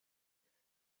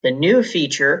The new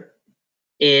feature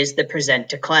is the present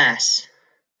to class.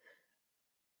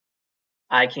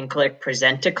 I can click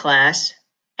present to class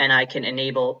and I can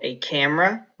enable a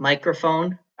camera,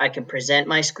 microphone, I can present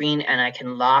my screen, and I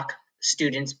can lock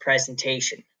students'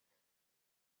 presentation.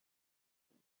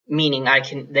 Meaning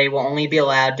they will only be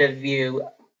allowed to view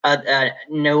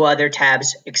no other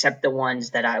tabs except the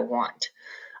ones that I want.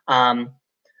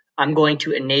 I'm going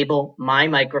to enable my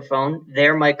microphone.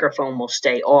 Their microphone will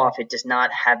stay off. It does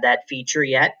not have that feature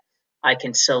yet. I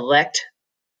can select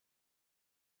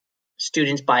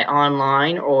students by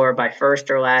online or by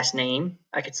first or last name.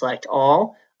 I can select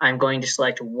all. I'm going to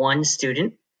select one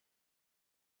student.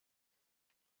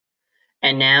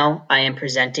 And now I am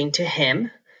presenting to him.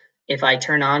 If I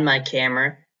turn on my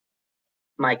camera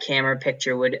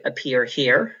picture would appear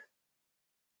here.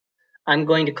 I'm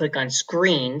going to click on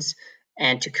screens,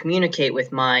 and to communicate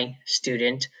with my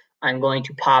student, I'm going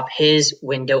to pop his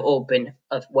window open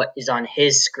of what is on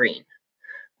his screen.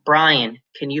 Brian,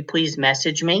 can you please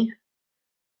message me?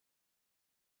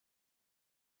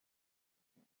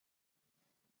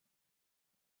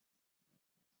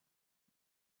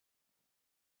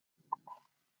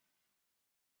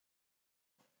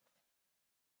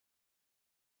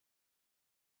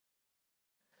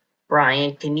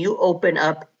 Brian, can you open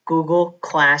up Google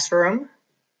Classroom?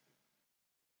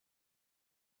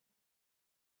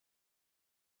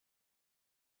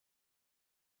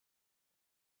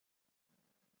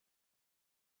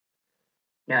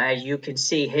 Now, as you can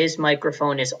see, his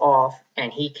microphone is off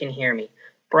and he can hear me.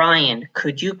 Brian,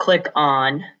 could you click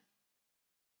on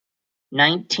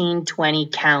 1920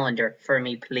 calendar for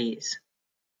me, please?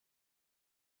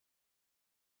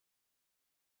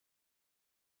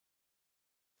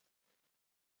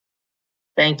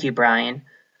 Thank you, Brian.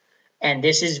 And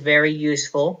this is very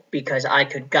useful because I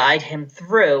could guide him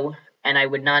through and I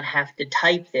would not have to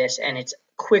type this, and it's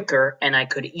quicker, and I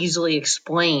could easily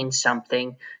explain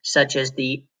something such as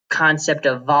the concept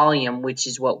of volume, which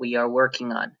is what we are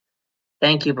working on.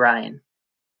 Thank you, Brian.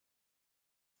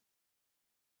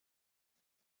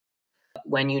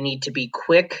 When you need to be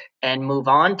quick and move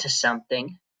on to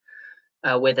something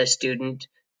with a student,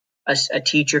 a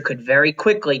teacher could very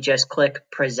quickly just click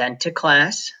present to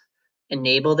class,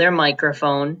 enable their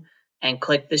microphone, and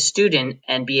click the student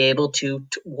and be able to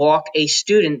walk a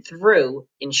student through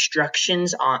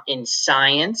instructions in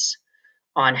science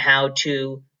on how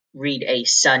to read a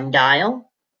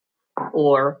sundial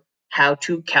or how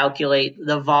to calculate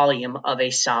the volume of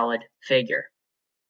a solid figure.